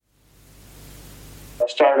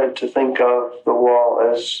started to think of the wall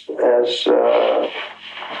as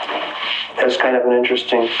kind of an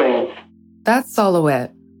interesting thing. That's Sol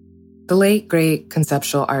LeWitt, the late, great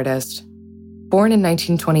conceptual artist. Born in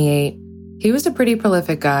 1928, he was a pretty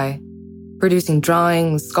prolific guy, producing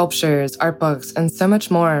drawings, sculptures, art books, and so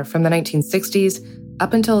much more from the 1960s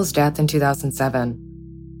up until his death in 2007.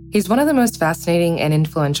 He's one of the most fascinating and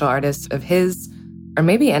influential artists of his, or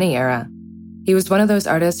maybe any era. He was one of those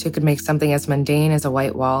artists who could make something as mundane as a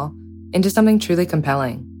white wall into something truly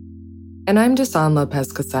compelling. And I'm Dasan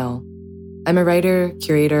Lopez Cassell. I'm a writer,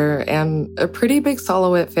 curator, and a pretty big Sol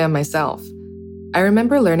LeWitt fan myself. I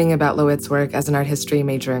remember learning about LeWitt's work as an art history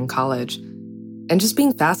major in college, and just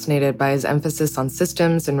being fascinated by his emphasis on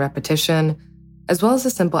systems and repetition, as well as the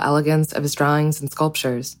simple elegance of his drawings and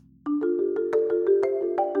sculptures.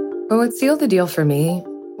 But what sealed the deal for me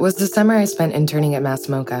was the summer I spent interning at Mass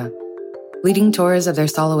MoCA, leading tours of their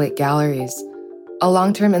Sol LeWitt galleries, a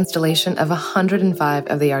long-term installation of 105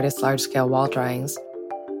 of the artist's large-scale wall drawings.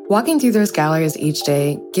 Walking through those galleries each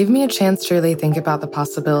day gave me a chance to really think about the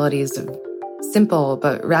possibilities of simple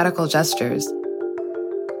but radical gestures.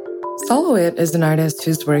 Sol LeWitt is an artist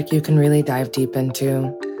whose work you can really dive deep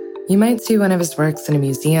into. You might see one of his works in a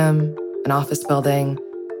museum, an office building,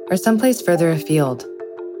 or someplace further afield,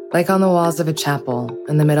 like on the walls of a chapel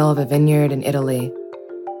in the middle of a vineyard in Italy.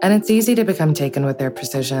 And it's easy to become taken with their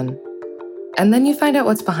precision. And then you find out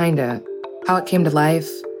what's behind it, how it came to life,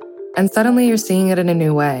 and suddenly you're seeing it in a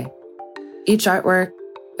new way. Each artwork,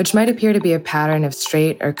 which might appear to be a pattern of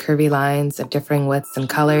straight or curvy lines of differing widths and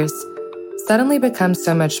colors, suddenly becomes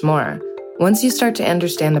so much more once you start to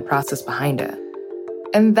understand the process behind it.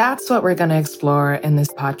 And that's what we're going to explore in this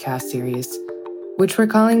podcast series, which we're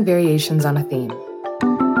calling Variations on a Theme.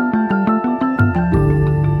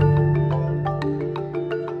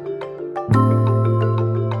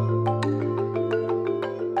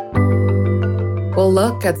 We'll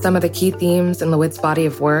look at some of the key themes in LeWitt's body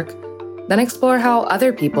of work, then explore how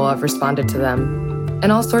other people have responded to them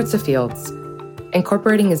in all sorts of fields,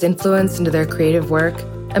 incorporating his influence into their creative work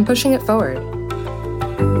and pushing it forward.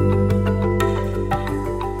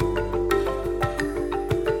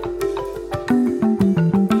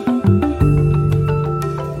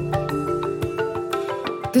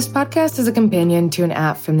 This podcast is a companion to an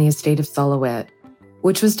app from the estate of Sol LeWitt,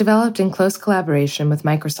 which was developed in close collaboration with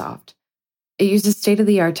Microsoft. It uses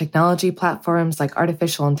state-of-the-art technology platforms like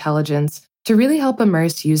artificial intelligence to really help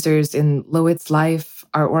immerse users in LeWitt's life,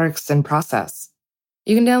 artworks, and process.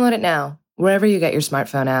 You can download it now, wherever you get your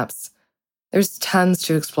smartphone apps. There's tons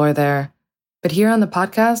to explore there. But here on the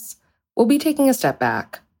podcast, we'll be taking a step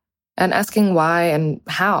back and asking why and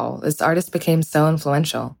how this artist became so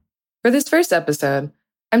influential. For this first episode,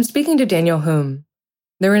 I'm speaking to Daniel Humm,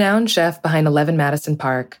 the renowned chef behind 11 Madison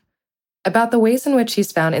Park, about the ways in which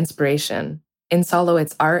he's found inspiration in Sol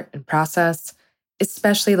LeWitt's art and process,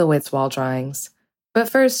 especially LeWitt's wall drawings. But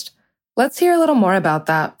first, let's hear a little more about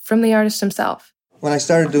that from the artist himself. When I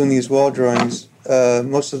started doing these wall drawings,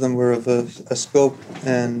 most of them were of a scope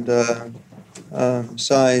and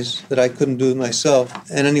size that I couldn't do myself.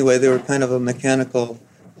 And anyway, they were kind of a mechanical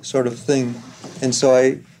sort of thing. And so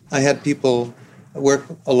I had people work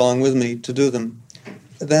along with me to do them.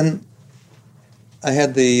 Then I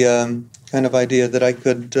had the kind of idea that I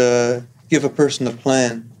could give a person a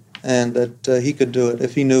plan and that he could do it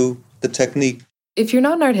if he knew the technique. If you're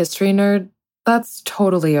not an art history nerd, that's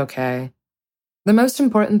totally okay. The most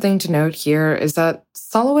important thing to note here is that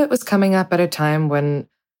Sol LeWitt was coming up at a time when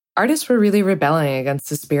artists were really rebelling against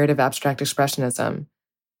the spirit of abstract expressionism,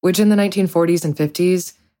 which in the 1940s and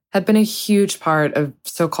 50s had been a huge part of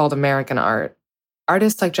so-called American art.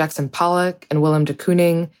 Artists like Jackson Pollock and Willem de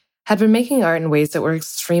Kooning had been making art in ways that were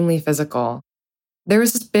extremely physical. There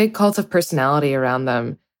was this big cult of personality around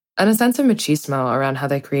them and a sense of machismo around how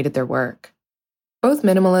they created their work. Both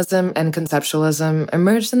minimalism and conceptualism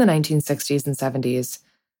emerged in the 1960s and 70s,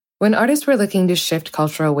 when artists were looking to shift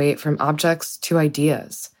cultural weight from objects to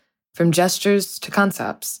ideas, from gestures to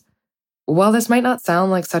concepts. While this might not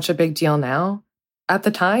sound like such a big deal now, at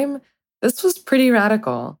the time, this was pretty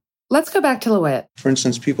radical. Let's go back to LeWitt. For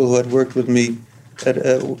instance, people who had worked with me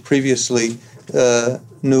previously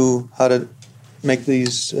knew how to make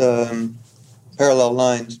these parallel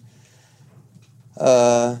lines.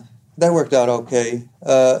 That worked out okay.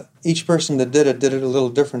 Each person that did it a little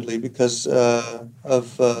differently because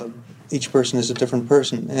each person is a different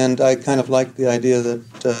person. And I kind of liked the idea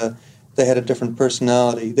that they had a different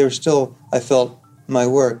personality. They were still, I felt, my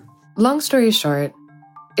work. Long story short,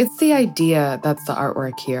 it's the idea that's the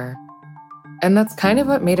artwork here. And that's kind of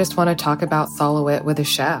what made us want to talk about Sol LeWitt with a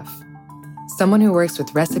chef. Someone who works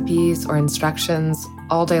with recipes or instructions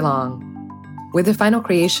all day long, with the final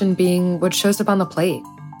creation being what shows up on the plate.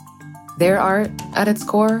 Their art, at its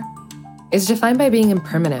core, is defined by being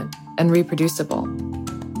impermanent and reproducible.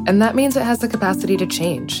 And that means it has the capacity to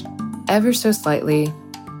change, ever so slightly,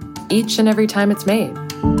 each and every time it's made.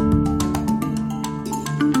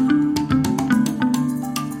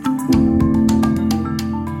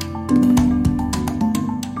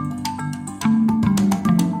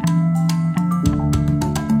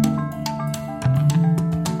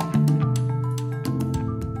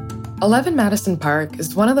 Eleven Madison Park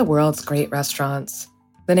is one of the world's great restaurants.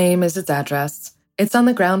 The name is its address. It's on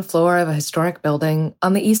the ground floor of a historic building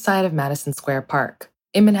on the east side of Madison Square Park,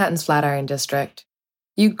 in Manhattan's Flatiron District.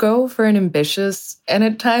 You go for an ambitious and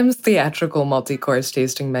at times theatrical multi-course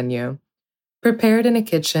tasting menu, prepared in a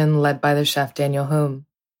kitchen led by the chef Daniel Humm.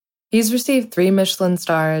 He's received 3 Michelin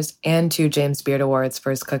stars and 2 James Beard Awards for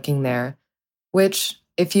his cooking there, which,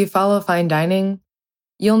 if you follow fine dining,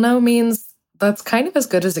 you'll know means that's kind of as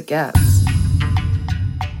good as it gets.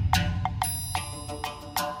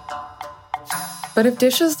 But if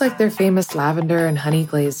dishes like their famous lavender and honey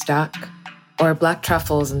glazed duck, or black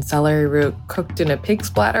truffles and celery root cooked in a pig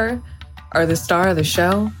splatter, are the star of the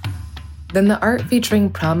show, then the art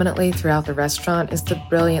featuring prominently throughout the restaurant is the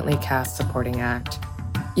brilliantly cast supporting act.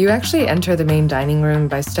 You actually enter the main dining room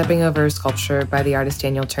by stepping over a sculpture by the artist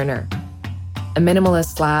Daniel Turner, a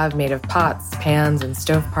minimalist slab made of pots, pans, and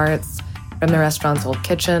stove parts from the restaurant's old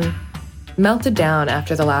kitchen, melted down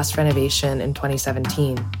after the last renovation in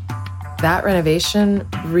 2017. That renovation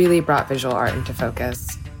really brought visual art into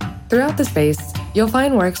focus. Throughout the space, you'll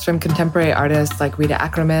find works from contemporary artists like Rita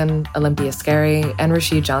Ackerman, Olympia Scary, and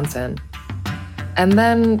Rashid Johnson. And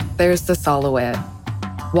then there's the Sol LeWitt,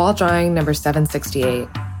 wall drawing number 768,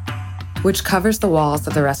 which covers the walls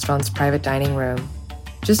of the restaurant's private dining room.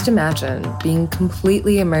 Just imagine being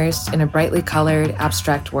completely immersed in a brightly colored,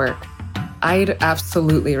 abstract work. I'd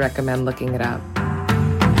absolutely recommend looking it up.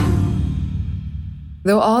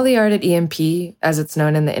 Though all the art at EMP, as it's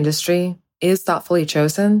known in the industry, is thoughtfully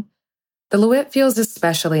chosen, the LeWitt feels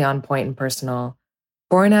especially on point and personal,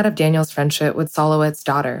 born out of Daniel's friendship with Sol LeWitt's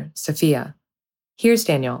daughter, Sophia. Here's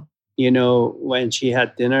Daniel. When she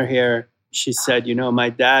had dinner here, she said, my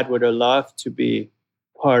dad would have loved to be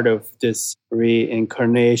part of this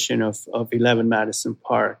reincarnation of 11 Madison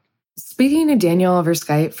Park. Speaking to Daniel over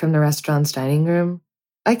Skype from the restaurant's dining room,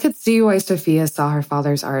 I could see why Sophia saw her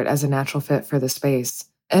father's art as a natural fit for the space,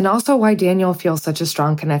 and also why Daniel feels such a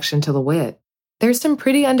strong connection to LeWitt. There's some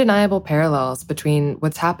pretty undeniable parallels between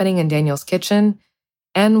what's happening in Daniel's kitchen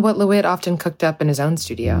and what LeWitt often cooked up in his own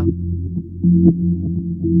studio.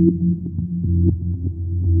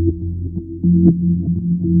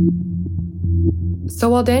 So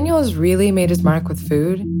while Daniel has really made his mark with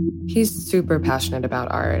food, he's super passionate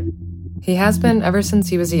about art. He has been ever since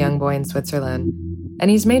he was a young boy in Switzerland, and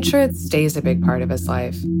he's made sure it stays a big part of his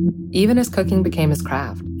life, even as cooking became his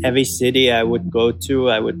craft. Every city I would go to,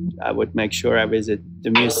 I would make sure I visit the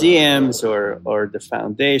museums or the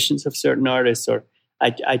foundations of certain artists, or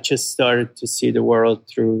I just started to see the world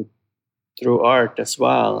through art as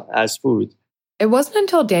well as food. It wasn't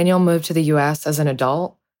until Daniel moved to the US as an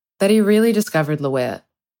adult that he really discovered LeWitt.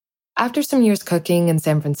 After some years cooking in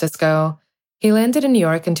San Francisco, he landed in New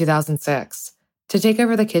York in 2006 to take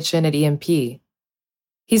over the kitchen at EMP.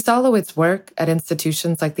 He saw LeWitt's work at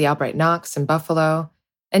institutions like the Albright Knox in Buffalo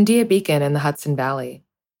and Dia Beacon in the Hudson Valley.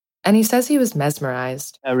 And he says he was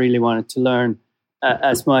mesmerized. I really wanted to learn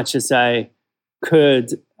as much as I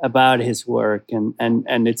could about his work. And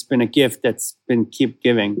it's been a gift that's been keep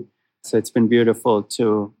giving. So it's been beautiful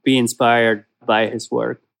to be inspired by his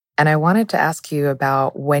work. And I wanted to ask you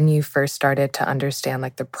about when you first started to understand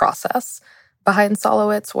the process behind Sol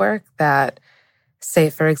LeWitt's work, that,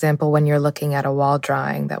 say, for example, when you're looking at a wall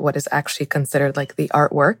drawing, that what is actually considered the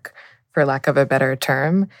artwork, for lack of a better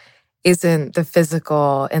term, isn't the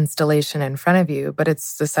physical installation in front of you, but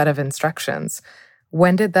it's the set of instructions.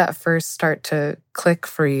 When did that first start to click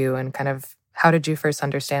for you, and how did you first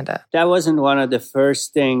understand it? That wasn't one of the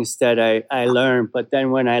first things that I learned, but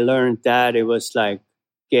then when I learned that, it was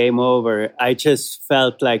game over. I just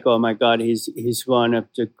felt oh my God, he's one of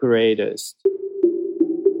the greatest.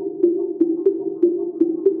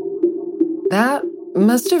 That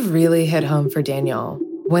must have really hit home for Daniel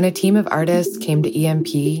when a team of artists came to EMP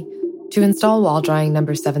to install wall drawing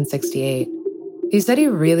number 768. He said he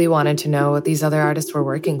really wanted to know what these other artists were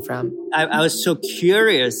working from. I was so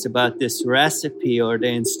curious about this recipe or the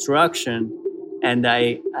instruction, and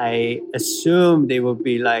I assumed it would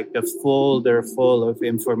be a folder full of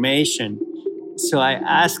information. So I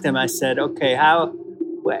asked him, I said, okay,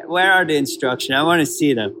 where are the instructions? I want to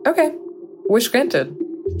see them. Okay, wish granted.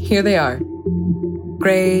 Here they are.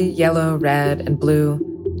 Gray, yellow, red, and blue.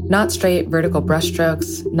 Not straight vertical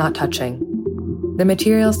brushstrokes, not touching. The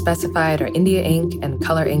materials specified are India ink and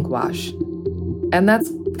color ink wash. And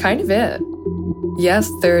that's kind of it.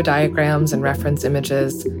 Yes, there are diagrams and reference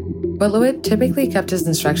images, but Lewitt typically kept his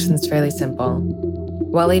instructions fairly simple.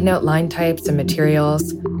 While he'd note line types and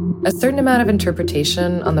materials, a certain amount of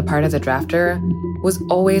interpretation on the part of the drafter was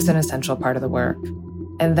always an essential part of the work.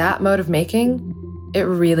 And that mode of making, it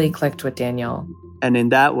really clicked with Daniel. And in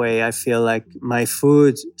that way, I feel like my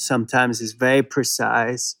food sometimes is very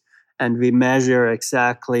precise, and we measure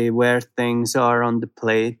exactly where things are on the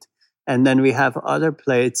plate. And then we have other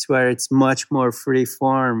plates where it's much more free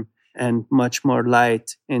form and much more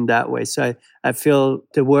light in that way. So I feel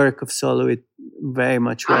the work of Sol LeWitt very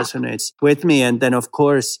much resonates with me. And then, of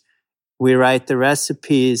course, we write the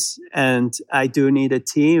recipes, and I do need a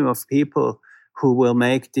team of people who will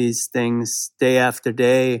make these things day after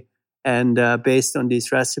day and based on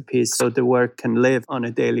these recipes, so the work can live on a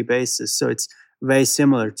daily basis. So it's very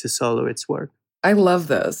similar to Sol LeWitt's work. I love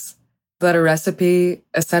this. That a recipe,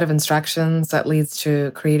 a set of instructions that leads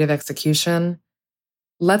to creative execution,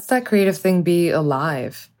 lets that creative thing be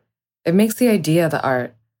alive. It makes the idea the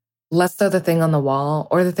art, less so the thing on the wall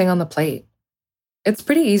or the thing on the plate. It's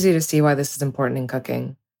pretty easy to see why this is important in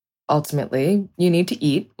cooking. Ultimately, you need to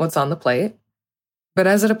eat what's on the plate. But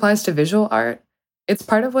as it applies to visual art, it's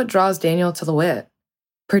part of what draws Daniel to LeWitt,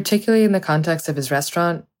 particularly in the context of his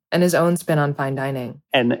restaurant and his own spin on fine dining.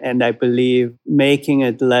 And I believe making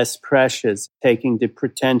it less precious, taking the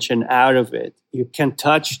pretension out of it. You can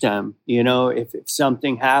touch them, if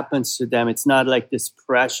something happens to them, it's not like this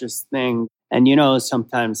precious thing. And,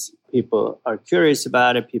 sometimes people are curious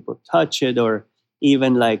about it, people touch it, or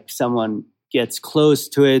even like someone gets close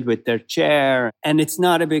to it with their chair. And it's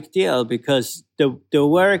not a big deal because the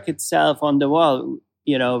work itself on the wall,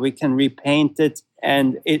 we can repaint it.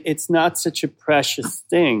 And it's not such a precious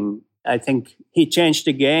thing. I think he changed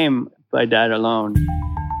the game by that alone.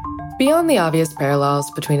 Beyond the obvious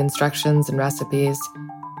parallels between instructions and recipes,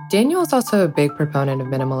 Daniel is also a big proponent of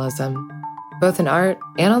minimalism, both in art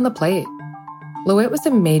and on the plate. LeWitt was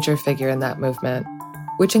a major figure in that movement,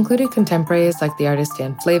 which included contemporaries like the artists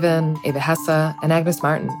Dan Flavin, Eva Hesse, and Agnes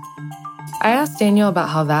Martin. I asked Daniel about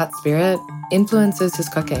how that spirit influences his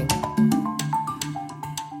cooking.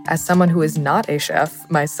 As someone who is not a chef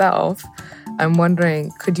myself, I'm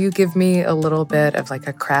wondering, could you give me a little bit of like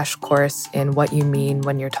a crash course in what you mean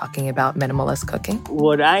when you're talking about minimalist cooking?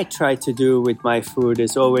 What I try to do with my food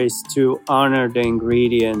is always to honor the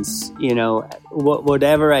ingredients.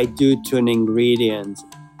 Whatever I do to an ingredient,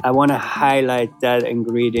 I want to highlight that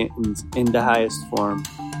ingredient in the highest form.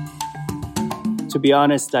 To be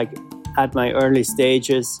honest, like at my early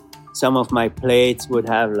stages, some of my plates would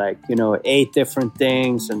have 8 different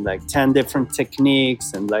things and 10 different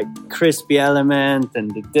techniques and crispy element and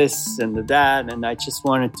the this and the that. And I just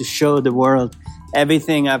wanted to show the world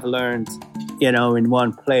everything I've learned, in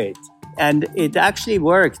one plate. And it actually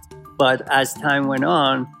worked. But as time went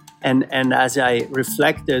on and as I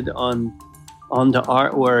reflected on the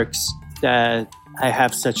artworks that I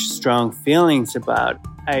have such strong feelings about,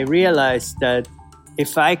 I realized that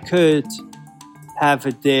if I could have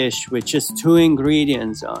a dish with just 2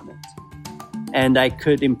 ingredients on it, and I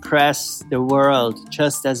could impress the world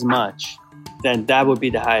just as much, then that would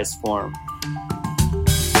be the highest form.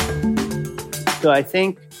 So I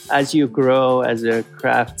think as you grow as a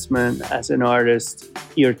craftsman, as an artist,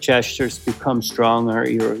 your gestures become stronger,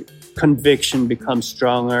 your conviction becomes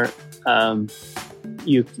stronger.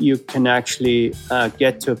 You can actually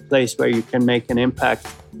get to a place where you can make an impact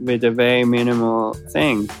with a very minimal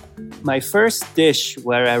thing. My first dish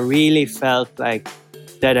where I really felt like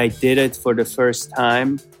that I did it for the first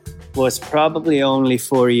time was probably only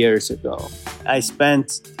 4 years ago. I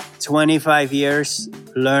spent 25 years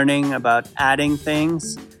learning about adding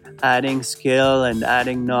things, adding skill and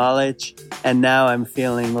adding knowledge. And now I'm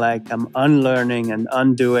feeling like I'm unlearning and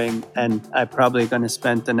undoing. And I'm probably going to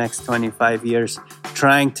spend the next 25 years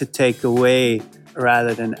trying to take away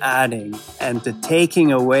rather than adding. And the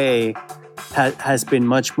taking away has been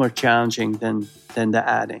much more challenging than the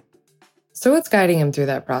adding. So what's guiding him through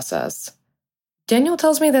that process? Daniel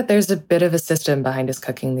tells me that there's a bit of a system behind his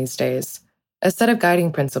cooking these days, a set of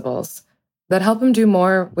guiding principles that help him do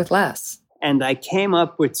more with less. And I came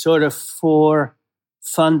up with sort of 4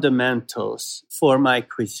 fundamentals for my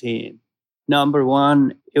cuisine. Number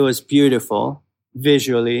 1, it was beautiful.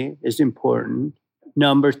 Visually is important.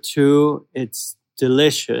 Number 2, it's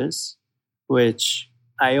delicious, which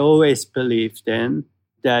I always believed in,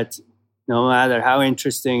 that no matter how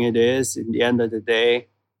interesting it is, in the end of the day,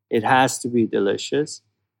 it has to be delicious.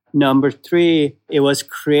 number three, it was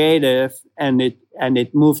creative and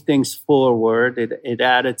it moved things forward. It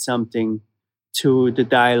added something to the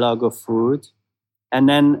dialogue of food. And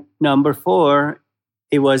then number four,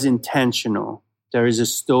 it was intentional. There is a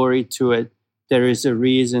story to it. There is a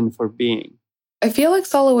reason for being. I feel like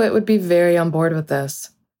Sol LeWitt would be very on board with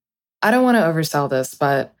this. I don't want to oversell this,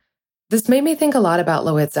 but this made me think a lot about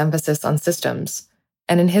LeWitt's emphasis on systems,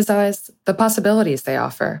 and in his eyes, the possibilities they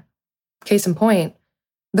offer. Case in point,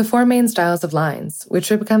 the four main styles of lines, which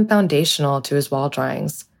would become foundational to his wall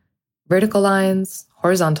drawings. Vertical lines,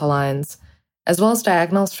 horizontal lines, as well as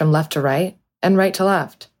diagonals from left to right and right to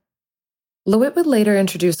left. LeWitt would later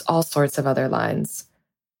introduce all sorts of other lines,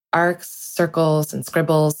 arcs, circles, and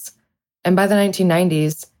scribbles, and by the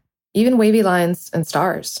 1990s, even wavy lines and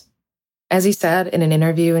stars. As he said in an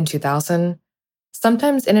interview in 2000,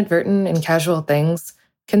 sometimes inadvertent and casual things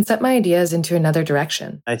can set my ideas into another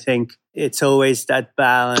direction. I think it's always that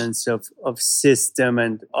balance of system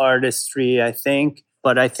and artistry, I think.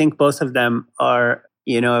 But I think both of them are,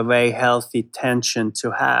 a very healthy tension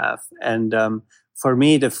to have. And for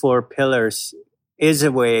me, the four pillars is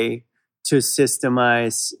a way to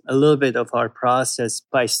systemize a little bit of our process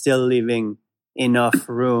by still leaving enough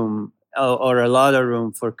room or a lot of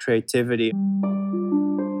room for creativity.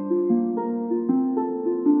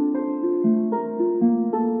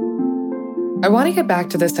 I want to get back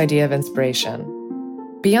to this idea of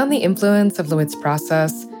inspiration. Beyond the influence of LeWitt's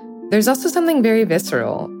process, there's also something very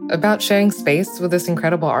visceral about sharing space with this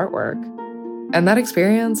incredible artwork. And that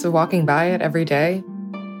experience of walking by it every day,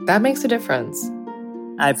 that makes a difference.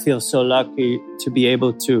 I feel so lucky to be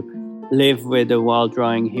able to live with a wall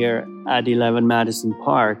drawing here at 11 Madison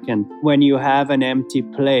Park. And when you have an empty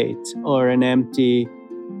plate or an empty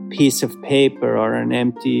piece of paper or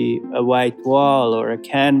a white wall or a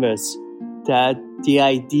canvas, that the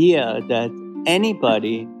idea that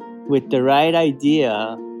anybody with the right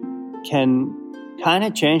idea can kind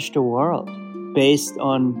of change the world based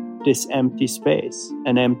on this empty space,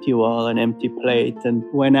 an empty wall, an empty plate. And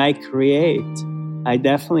when I create, I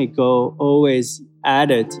definitely go always at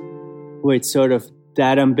it with sort of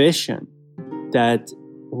that ambition that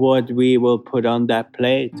what we will put on that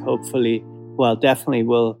plate, hopefully, definitely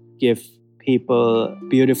will give people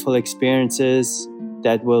beautiful experiences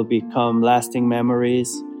that will become lasting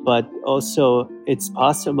memories. But also it's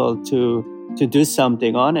possible to do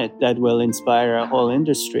something on it that will inspire a whole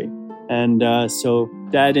industry. And so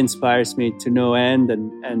that inspires me to no end.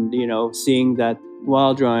 And seeing that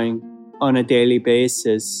wall drawing on a daily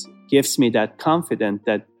basis gives me that confidence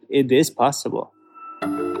that it is possible.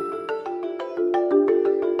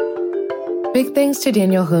 Big thanks to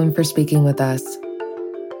Daniel Humm for speaking with us.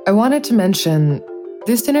 I wanted to mention,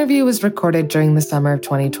 this interview was recorded during the summer of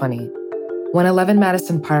 2020, when 11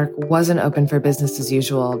 Madison Park wasn't open for business as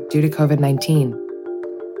usual due to COVID-19.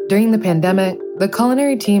 During the pandemic, the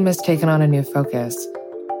culinary team has taken on a new focus,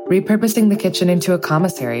 repurposing the kitchen into a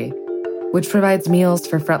commissary, which provides meals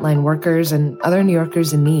for frontline workers and other New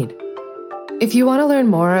Yorkers in need. If you want to learn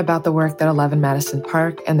more about the work that 11 Madison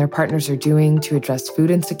Park and their partners are doing to address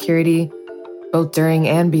food insecurity, both during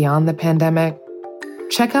and beyond the pandemic,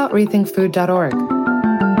 check out rethinkfood.org.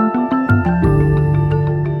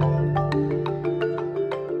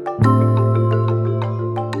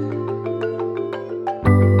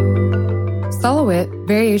 Sol LeWitt,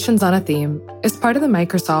 Variations on a Theme, is part of the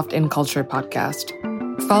Microsoft in Culture podcast.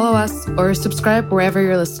 Follow us or subscribe wherever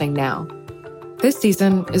you're listening now. This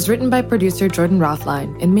season is written by producer Jordan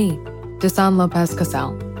Rothlein and me, Desan Lopez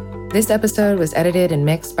Cassell. This episode was edited and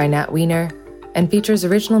mixed by Nat Wiener and features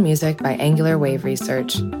original music by Angular Wave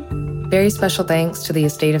Research. Very special thanks to the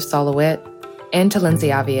estate of Sol LeWitt and to Lindsay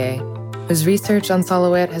Avier, whose research on Sol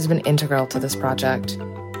LeWitt has been integral to this project.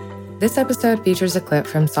 This episode features a clip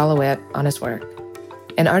from Sol LeWitt on his work,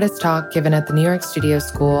 an artist talk given at the New York Studio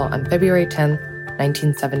School on February 10,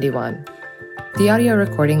 1971. The audio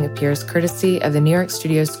recording appears courtesy of the New York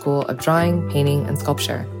Studio School of Drawing, Painting, and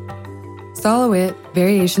Sculpture. Sol LeWitt,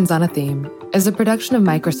 Variations on a Theme, is a production of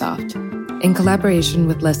Microsoft in collaboration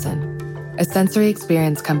with Listen, a sensory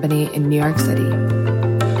experience company in New York City.